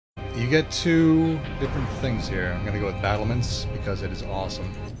you get 2 different things here. I'm gonna go with battlements because it is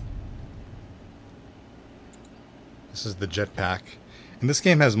awesome. This is the jetpack. And this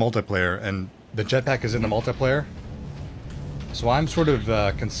game has multiplayer, and the jetpack is in the multiplayer. So I'm sort of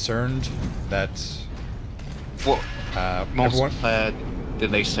concerned that... What multiplayer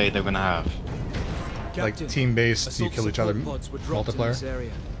did they say they're gonna have? Like team-based, you kill each other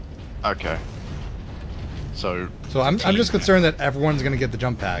multiplayer. Okay. So I'm just concerned that everyone's gonna get the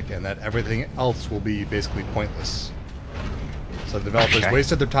jump pack and that everything else will be basically pointless. So the developers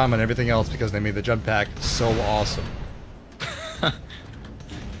wasted their time on everything else because they made the jump pack so awesome.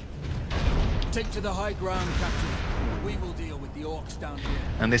 Take to the high ground, Captain. We will deal with the orcs down here.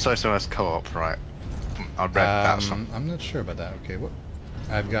 And this also has co-op, right? I read that. I'm not sure about that. Okay, what?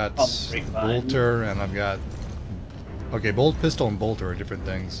 I've got bolter and I've got... Okay, bolt pistol and bolter are different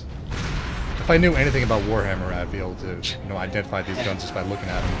things. If I knew anything about Warhammer, I'd be able to, you know, identify these guns just by looking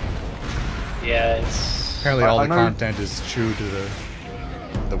at them. Yeah, it's... Apparently all the content is true to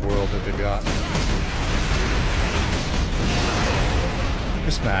the world that they've got.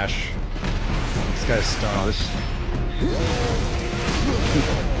 Just smash. This guy's stunned. Oh,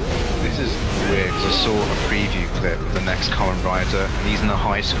 this is weird, because I saw a preview clip of the next Kamen Rider, and he's in a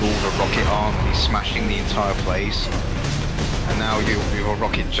high school with a rocket arm, and he's smashing the entire place. And now you have a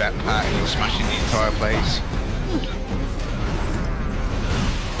rocket jetpack, and you're smashing the entire place.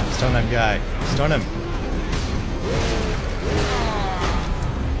 Stun that guy. Stun him.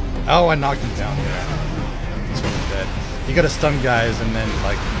 Oh, I knocked him down. This one's dead. You gotta stun guys and then,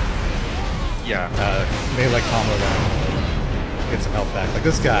 like... Yeah. Melee combo them. Get some health back. Like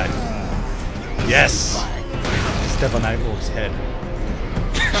this guy. Yes! Step on Nightwolf's head.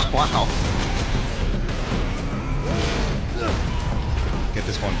 Wow. Get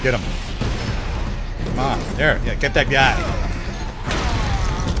this one. Get him. Come on. There. Yeah, get that guy.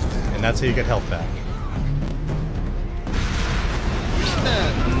 And that's how you get health back. Wasn't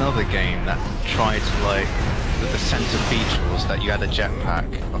there another game that tried to, like, the center feature was that you had a jetpack?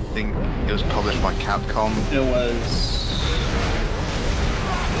 I think it was published by Capcom. It was...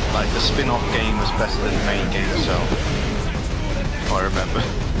 Like, the spin-off game was better than the main game itself. If I remember.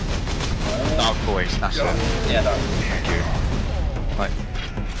 Dark Voice, that's it. Yeah, Dark Voice. Thank you. Like...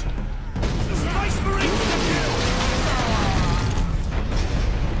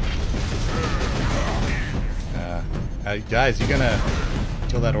 Guys, you gonna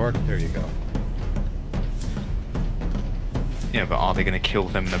kill that orc? There you go. Yeah, but are they going to kill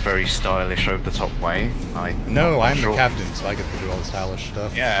them in a very stylish, over-the-top way? No, I'm the captain, so I get to do all the stylish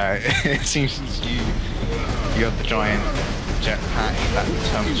stuff. Yeah, it seems you have the giant jetpack that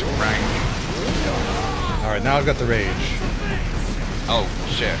determines your rank. Alright, now I've got the rage. Oh,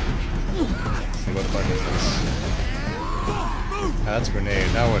 shit. Let's see, what button is this? That's a grenade.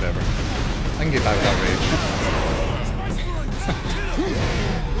 Now whatever. I can get by without rage.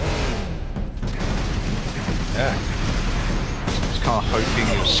 Yeah. Kind of hoping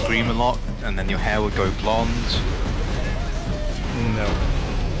you'll scream a lot and then your hair would go blonde. No.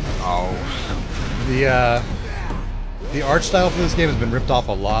 Oh. The art style for this game has been ripped off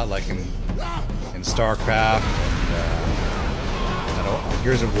a lot, like in StarCraft and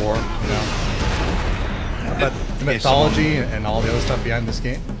Gears of War, you know. But the mythology and all the other stuff behind this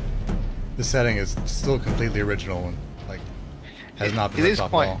game, the setting is still completely original and like has not been ripped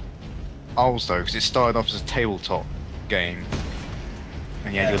off at all. It is quite old though, because it started off as a tabletop game.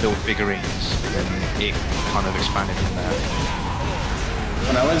 And you had your little figurines, and it kind of expanded from there.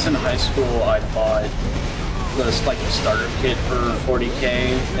 When I was in high school, I bought this like starter kit for $40K,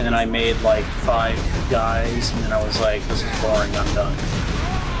 and then I made like 5 guys, and then I was like, this is boring, I'm done.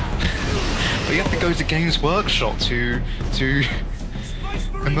 But you have to go to Games Workshop to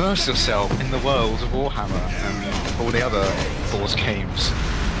immerse yourself in the world of Warhammer and all the other Force games.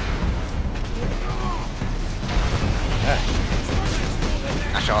 Yeah.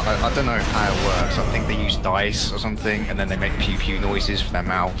 Actually, I don't know how it works. I think they use dice or something, and then they make pew pew noises for their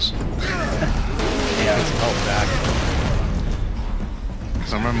mouths. Yeah, it's called back.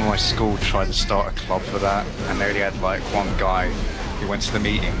 Because I remember my school tried to start a club for that, and they only had like one guy who went to the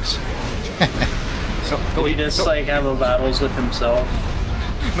meetings. Did he just like have a battles with himself?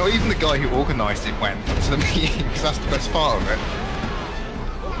 Not even the guy who organised it went to the meetings. That's the best part of it.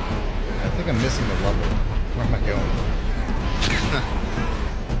 I think I'm missing the level. Where am I going?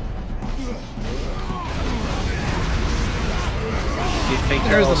 Do you think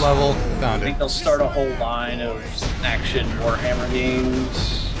there's the level? Found I think it. they'll start a whole line of action Warhammer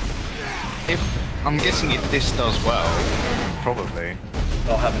games. If I'm guessing if this does well, probably.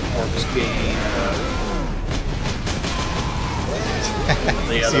 They'll have an orcs game.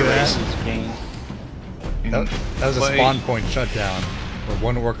 The See other that? races gain. That was a spawn point shutdown, where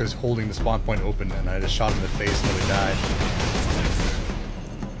one orc is holding the spawn point open, and I just shot him in the face until he died.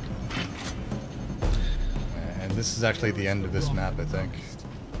 And this is actually the end of this map, I think.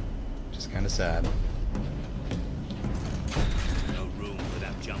 Which is kind of sad.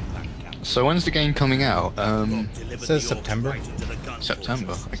 So when's the game coming out? It says September.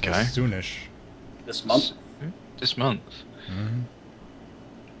 September, okay. Soonish. This month? This month. Mm-hmm.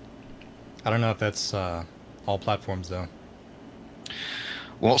 I don't know if that's all platforms though.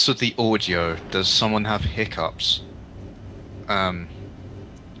 What's with the audio? Does someone have hiccups? No.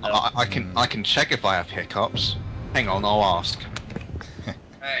 I can check if I have hiccups. Hang on, I'll ask.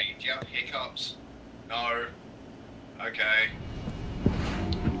 Hey, do you have hiccups? No. Okay.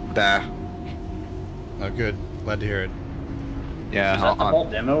 There. Oh, good. Glad to hear it. Yeah. Is that the whole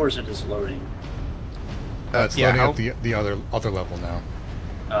demo, or is it just loading? It's yeah, loading up the other level now.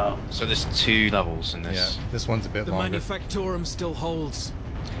 Oh. So there's 2 levels in this. Yeah, this one's a bit The longer. Manufactorum still holds.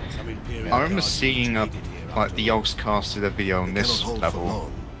 I remember seeing like the Yogs casted a video on this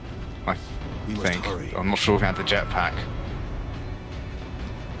level. I think. I'm not sure if it had the jetpack.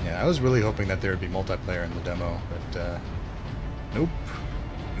 Yeah, I was really hoping that there would be multiplayer in the demo, but nope.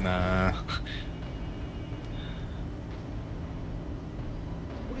 Nah.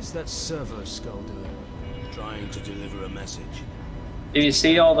 What is that servo skull doing? Trying to deliver a message. Did you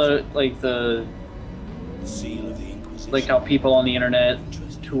see all the the Seal of the Inquisition. like how people on the internet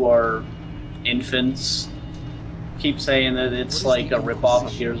who are infants keep saying that it's like a ripoff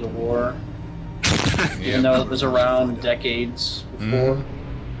of Gears of War, even though it was around decades before?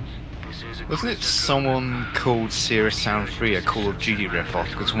 Wasn't it someone called Serious Sound 3 a Call of Duty ripoff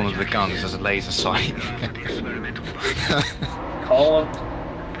because one of the guns has a laser sight? Call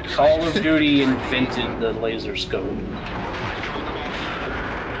of Duty invented the laser scope.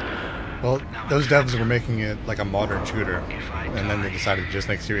 Well, those devs were making it like a modern shooter, and then they decided to just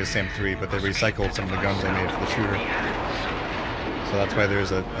make Serious Sam 3, but they recycled some of the guns they made for the shooter. So that's why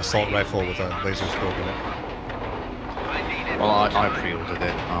there's an assault rifle with a laser scope in it. Well, I pre-ordered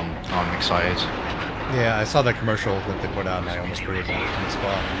it. I'm excited. Yeah, I saw that commercial that they put out, and I almost pre-ordered it on the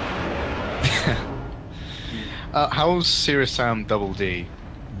spot. How's Serious Sam Double D?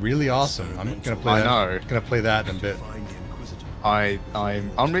 Really awesome. I'm gonna play that. I know. Gonna play that in a bit.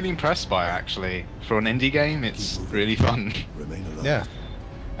 I'm really impressed by it actually. For an indie game, it's really fun. Yeah,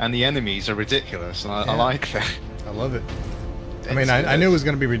 And the enemies are ridiculous, and I Yeah. like that. I love it. I mean, I knew it was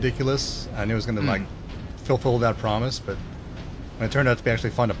gonna be ridiculous. I knew it was gonna like fulfill that promise, but when it turned out to be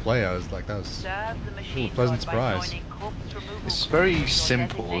actually fun to play, I was like, that was a pleasant surprise. It's very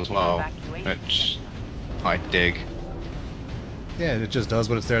simple as well, which I dig. Yeah, it just does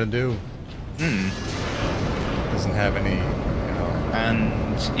what it's there to do. Doesn't have any, And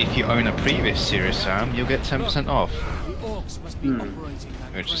if you own a previous Serious Sam, you'll get 10% off, The orcs must be operating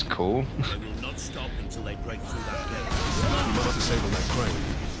that which is crane. cool. They will not stop until they break through that gate. You must disable that crane.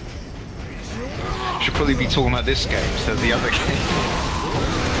 Should probably be talking about this game instead of the other game.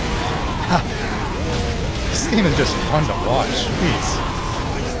 This game is just fun to watch. Jeez.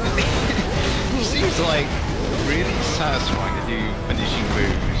 It seems like really satisfying to do finishing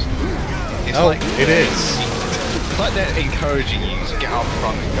moves. It's Oh, like it is. It's like they're encouraging you to get up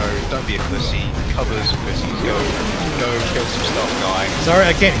front and go, don't be a pussy, covers pussies, go kill some stuff, guy. Sorry,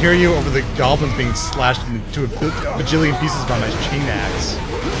 I can't hear you over the goblins being slashed into a bajillion pieces by my chain axe.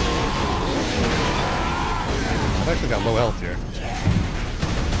 I've actually got low health here.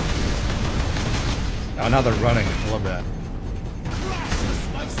 Oh, now they're running. I love that.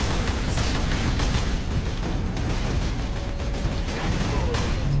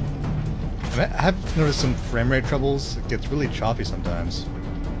 I have noticed some frame rate troubles. It gets really choppy sometimes.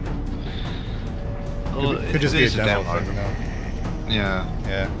 Well, Could just be a it is demo thing, you know? Yeah.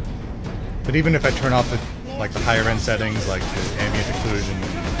 Yeah. But even if I turn off the higher end settings, like the ambient occlusion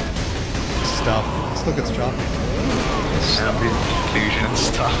stuff, it still gets choppy. Ambient occlusion and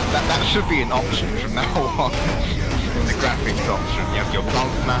stuff. That should be an option from now on. The graphics option. You have your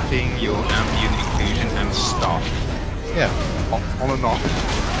bump mapping, your ambient occlusion, and stuff. Yeah. On and off.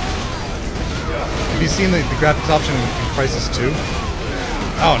 Have you seen the graphics option in Crisis 2?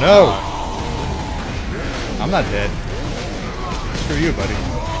 Oh no! I'm not dead. Screw you, buddy.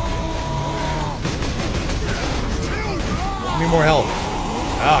 Give me more health.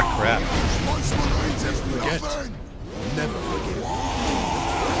 Ah, crap. Forget. Never forget.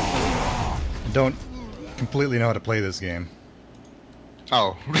 I don't completely know how to play this game.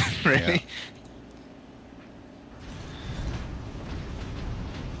 Oh, really? Yeah.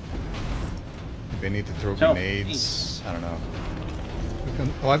 They need to throw No. grenades. I don't know.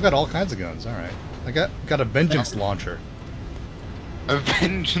 shotgun. Oh, I've got all kinds of guns. All right. I got a vengeance launcher. A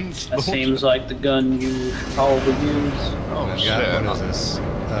vengeance That launcher? seems like the gun you should probably use. Oh I've shit. got, what is this? do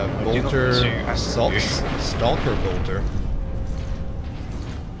not Bolter, pursue. stalker bolter,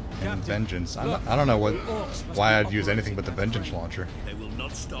 and vengeance. I don't know why I'd use anything but the vengeance launcher. They will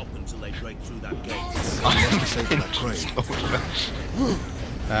not stop until they break through that gate. Vengeance launcher.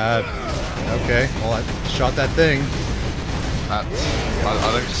 Okay. Well, I shot that thing. I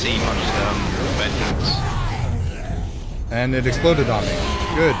don't see much vengeance. And it exploded on me.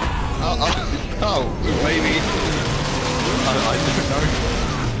 Good. Oh, maybe. I don't know.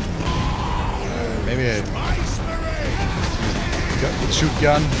 Maybe a shoot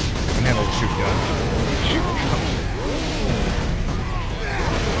gun. I can handle the shoot gun.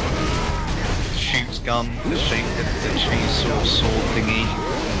 Shoot gun, the chainsaw sword thingy.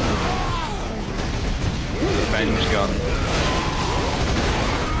 Revenge gun.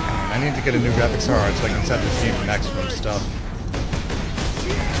 I need to get a new graphics card so I can set this game to maximum stuff.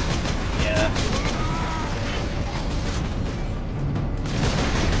 Yeah.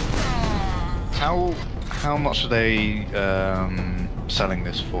 How much are they selling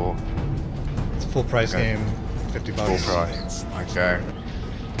this for? It's a full price Okay. game, $50. Full price. Okay.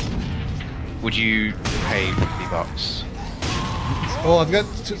 Would you pay $50? Well, I've got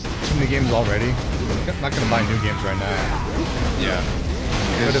too many games already. I'm not gonna buy new games right now. Yeah.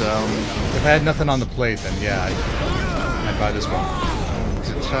 But Because if I had nothing on the plate, then yeah, I'd buy this one. is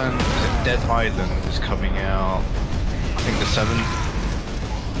it Dead Island is coming out, I think the 7th,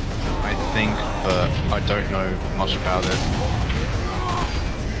 I think, but I don't know much about it.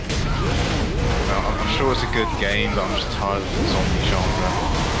 Well, I'm sure it's a good game, but I'm just tired of the zombie genre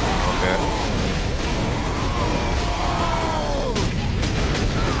of it.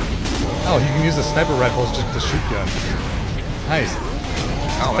 Oh, you can use the sniper rifle as just the shoot gun. Nice.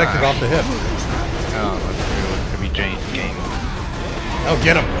 Oh, Effective off the hip. Oh, that's a real heavy game. Oh,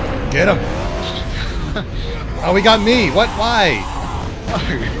 get him! Get him! Oh, he got me! What? Why?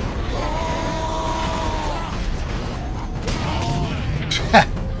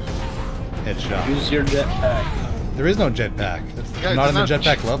 Headshot. Use your jetpack. There is no jetpack. I'm not in the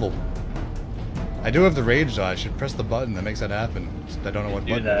jetpack level. I do have the rage though. I should press the button that makes that happen. I don't know what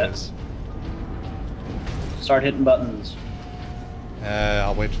Do button that. it is. Start hitting buttons.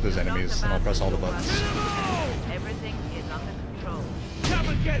 I'll wait for those enemies and I'll press all the buttons. Everything is under control. Come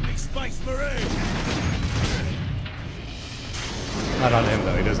and get me, Space Marine! Not on him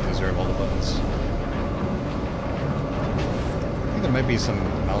though. He doesn't deserve all the buttons. I think there might be some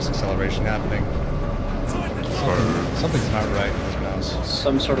mouse acceleration happening. Something's not right with this mouse.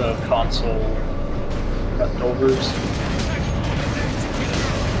 Some sort of console leftovers.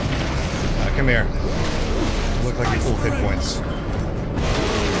 Come here. You look like you're full of hit points.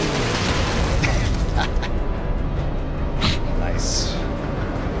 Nice.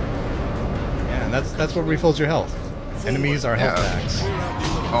 Yeah, and that's what refills your health. Enemies are health packs.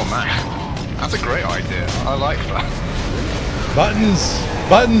 Oh man, that's a great idea. I like that. Buttons!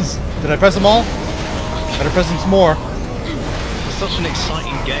 Buttons! Did I press them all? Better press them some more. It's such an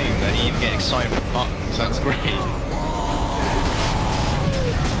exciting game that you even get excited for buttons. That's great.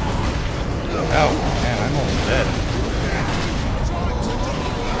 Oh, man, I'm almost dead.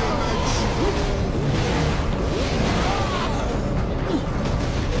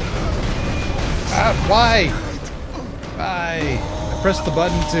 Ah, why? Why? I pressed the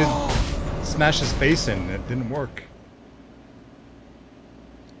button to smash his face in. It didn't work.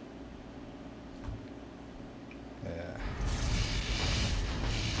 Yeah.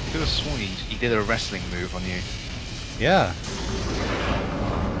 You could have sworn he did a wrestling move on you. Yeah.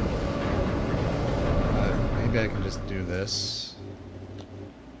 Maybe I can just do this.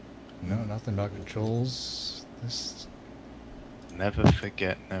 No, nothing about controls. This. Never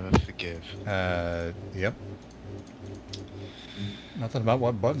forget, never forgive. Yep. Nothing about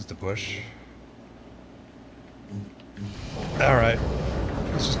what buttons to push. Alright.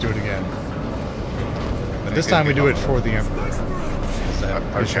 Let's just do it again. But this time we do it for the Emperor. So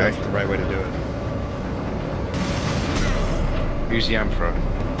I'm pretty sure Okay. that's the right way to do it. Who's the Emperor?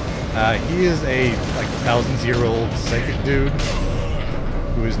 He is a like 1,000-year-old psychic dude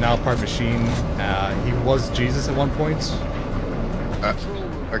who is now part machine. He was Jesus at one point.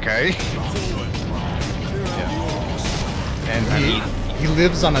 Okay. Yeah. And he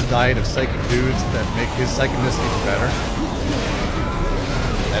lives on a diet of psychic dudes that make his psychicness even better.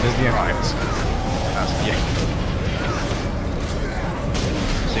 That is the Emperor. That's, yeah.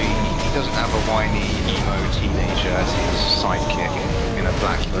 So he doesn't have a whiny emo teenager as his sidekick in a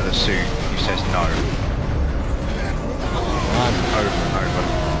black leather suit who says no. on. Over and over.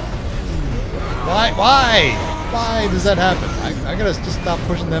 Why? Why? Why does that happen? I gotta just stop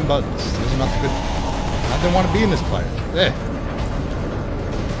pushing them buttons. There's enough good. I didn't want to be in this fight. Eh.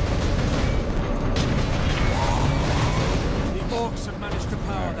 The orcs have managed to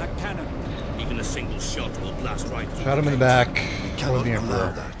power that cannon. Even a single shot will blast right through. Shot him in the back. Cannot Or the allow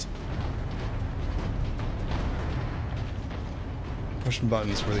Emperor. that. Pushing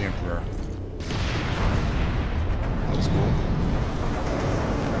buttons for the Emperor. That was cool.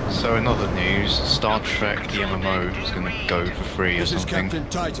 So in other news, Star Trek the MMO is going to go for free or This is something. Captain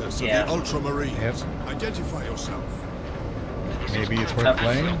Titus of Yeah. the Ultramarines. Yep. Identify yourself. Maybe it's worth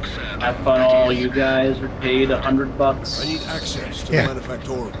playing. Have fun, all you guys are paid $100. I need access to Yeah. the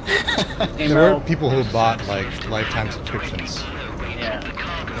manufactorium. Came There were out- people who bought like lifetime subscriptions. Yeah.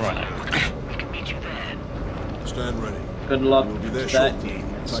 Right. Stand ready. Good luck We'll be there with that shortly. game.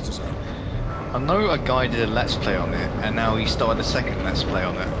 Titus out. I know a guy did a Let's Play on it, and now he started a second Let's Play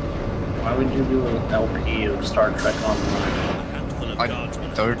on it. Why would you do an LP of Star Trek Online? I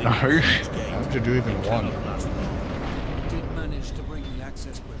don't know. How would you do even one? Did manage to bring the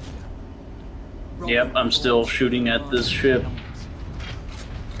access bridge down. Yep, I'm still shooting at this ship.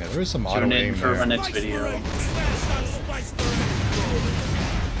 Yeah, there is some auto Tune in aim for my there. next video.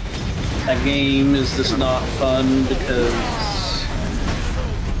 That game is just not fun because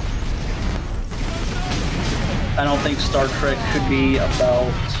I don't think Star Trek should be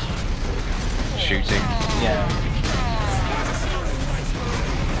about, Shooting. yeah.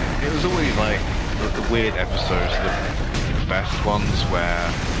 It was always like the weird episodes, the best ones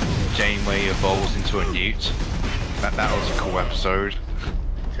where Janeway evolves into a newt. That was a cool episode.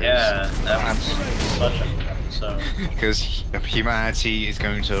 Yeah, that was such a good episode. Because humanity is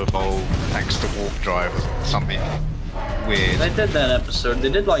going to evolve thanks to warp drive or something weird. They did that episode,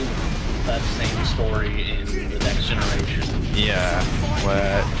 they did like that same story in The Next Generation. Yeah,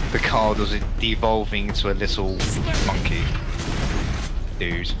 where Picard was devolving into a little monkey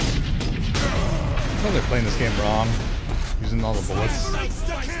dude. Oh, they're playing this game wrong. Using all the bullets.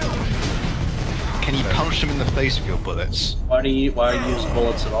 Can you punch them in the face with your bullets? Why use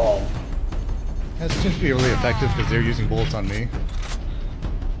bullets at all? That seems to be really effective because they're using bullets on me.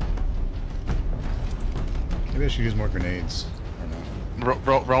 Maybe I should use more grenades. I don't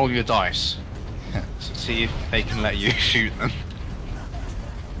know. Roll your dice. See if they can let you shoot them.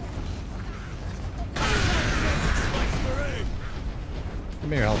 Give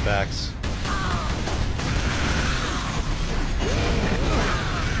me your health backs.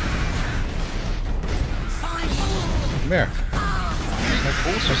 Come here.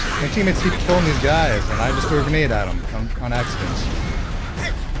 My teammates keep killing these guys, and I just threw a grenade at them on accident.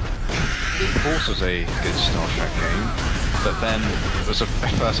 Force was a good Star Trek game, but then it was a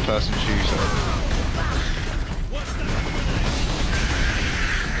first-person shooter.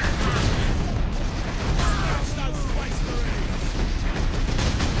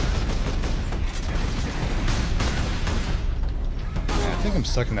 I think I'm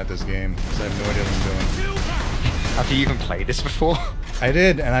sucking at this game because I have no idea what I'm doing. Have you even played this before? I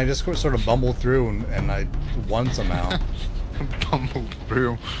did, and I just sort of bumbled through, and I won somehow. Bumbled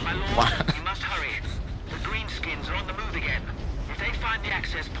through. My lord, Wow. we must hurry. The greenskins are on the move again. If they find the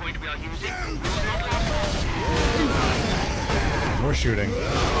access point we are using, we will not last long. More shooting.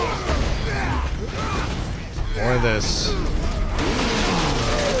 More of this.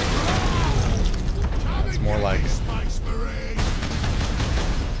 It's more like it.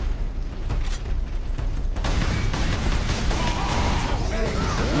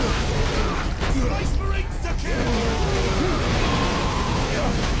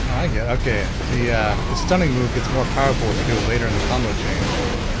 I get it. Okay. The stunning move gets more powerful as you do it later in the combo chain.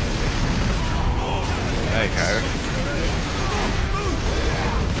 There you go.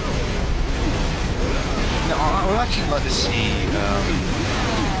 No, I would actually like to see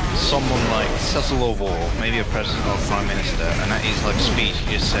someone like settle a war, maybe a president or a prime minister, and at his like speech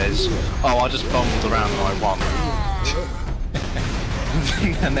he just says, "Oh, I just bumbled around and I won,"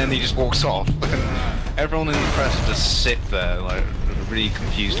 and then he just walks off. Everyone in the press just sit there like with a really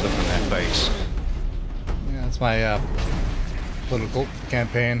confused look on their face. Yeah, that's my political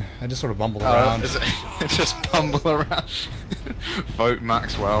campaign. I just sort of bumble around. Is it just bumble around? Vote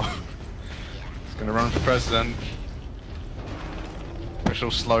Maxwell. He's gonna run for president.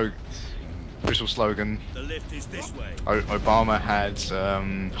 Official slogan. The lift is this way. Obama had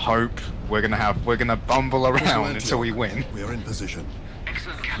hope. We're gonna bumble around until we win. We are in position.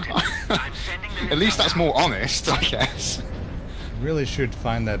 Excellent, Captain. I'm sending the At least that's more honest, I guess. Really should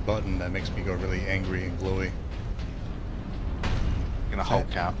find that button that makes me go really angry and glowy. Gonna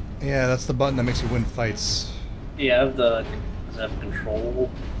Hulk out. Yeah, that's the button that makes you win fights. Yeah, I have the Is that control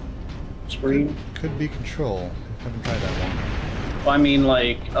screen? Could be control. I haven't tried that one. Well, I mean,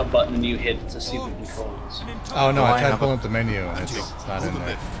 like a button you hit to see the controls. Oh no, Oh, I I tried have pulling up the menu and it's not in Hold the there.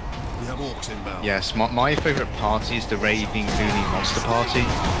 lift. We have orcs inbound. Yes, my favourite party is the Raving Loony Monster Party.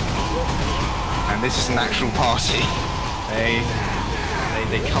 And this is an actual party.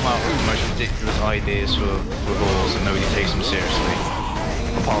 They come out with the most ridiculous ideas for laws and nobody takes them seriously.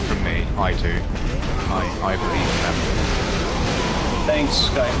 Apart from me, I do. I believe in them. Thanks,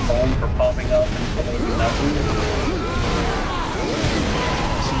 Skype Home, for popping up and pulling nothing.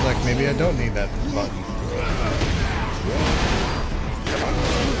 Seems like maybe I don't need that button.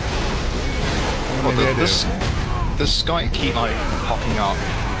 Well, Maybe I do. the Skype keep like popping up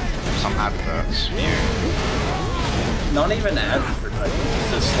some adverts for you. Not even advertising,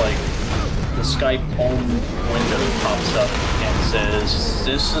 it's just like the Skype Home window pops up and says,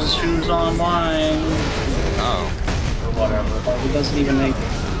 "This is who's online," Oh. or whatever. Like, it doesn't even make,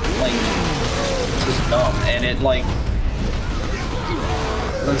 like, it's just dumb. And it, like,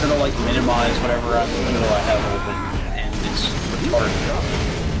 it'll, like, minimize whatever window I have open, and it's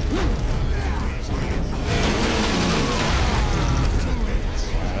retarded.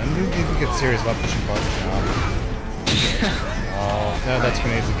 I need to get serious about pushing buttons now. Oh, no, that's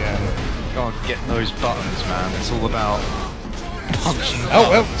grenades again. Gotta get those buttons, man. It's all about punching. Oh,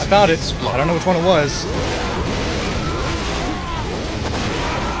 well, buttons I found and it. explode. I don't know which one it was.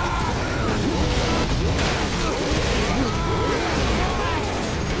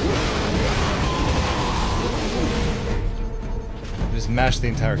 Just mash the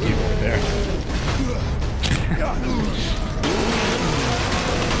entire keyboard there.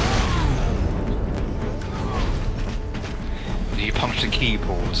 You punch the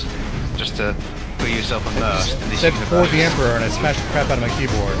keyboards just to put yourself immersed in this Said for the universe. Emperor and I smashed the crap out of my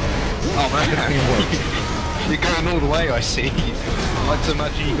keyboard. Oh man, It worked. you're going all the way, I see. I like to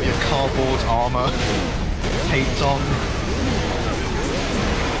imagine you got your cardboard armor taped on.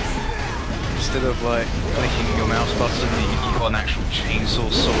 Instead of like clicking your mouse button, you've got an actual chainsaw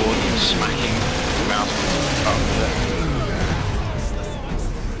sword, you're smacking the mouse button with it.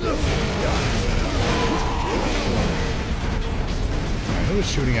 Who was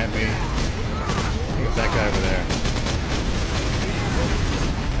shooting at me? I think it's that guy over there.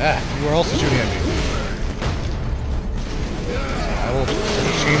 Ah, you were also shooting at me. I will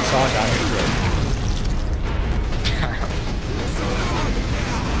chainsaw down your throat.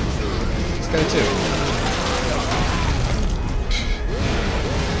 This guy too.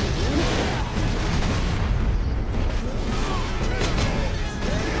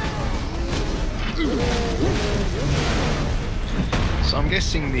 So I'm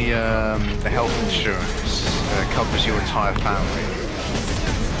guessing the health insurance covers your entire family.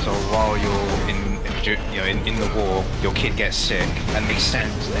 So while you're in the war, your kid gets sick, and they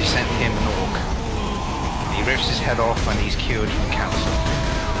sent him an orc. He rips his head off, and he's cured from cancer.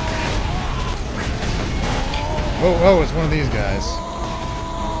 Whoa, whoa, it's one of these guys.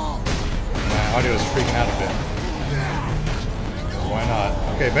 My audio is freaking out a bit. Why not?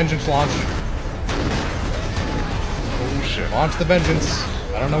 Okay, vengeance launch. Bullshit. Launch the vengeance.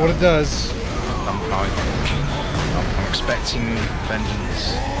 I don't know what it does. I'm expecting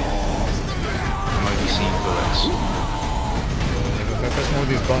vengeance. I'm only seeing bullets. If I press more of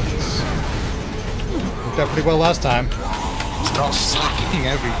these buttons. Worked out pretty well last time. Start slapping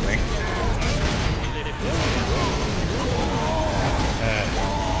everything.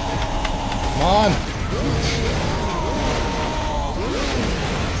 Come on!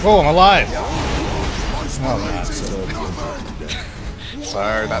 Whoa, I'm alive! Oh, man. So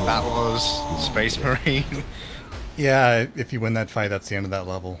that was Space Marine. Yeah, if you win that fight, that's the end of that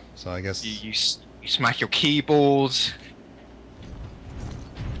level. So I guess... You smack your keyboards,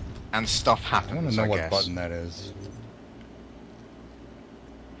 and stuff I happens. want to know what guess. button that is.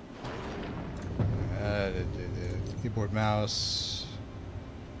 Keyboard, mouse...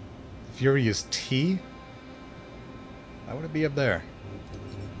 Fury is T? Why would it be up there?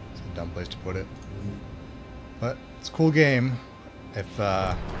 It's a dumb place to put it. But it's a cool game. If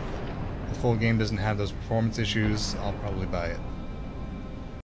the full game doesn't have those performance issues, I'll probably buy it.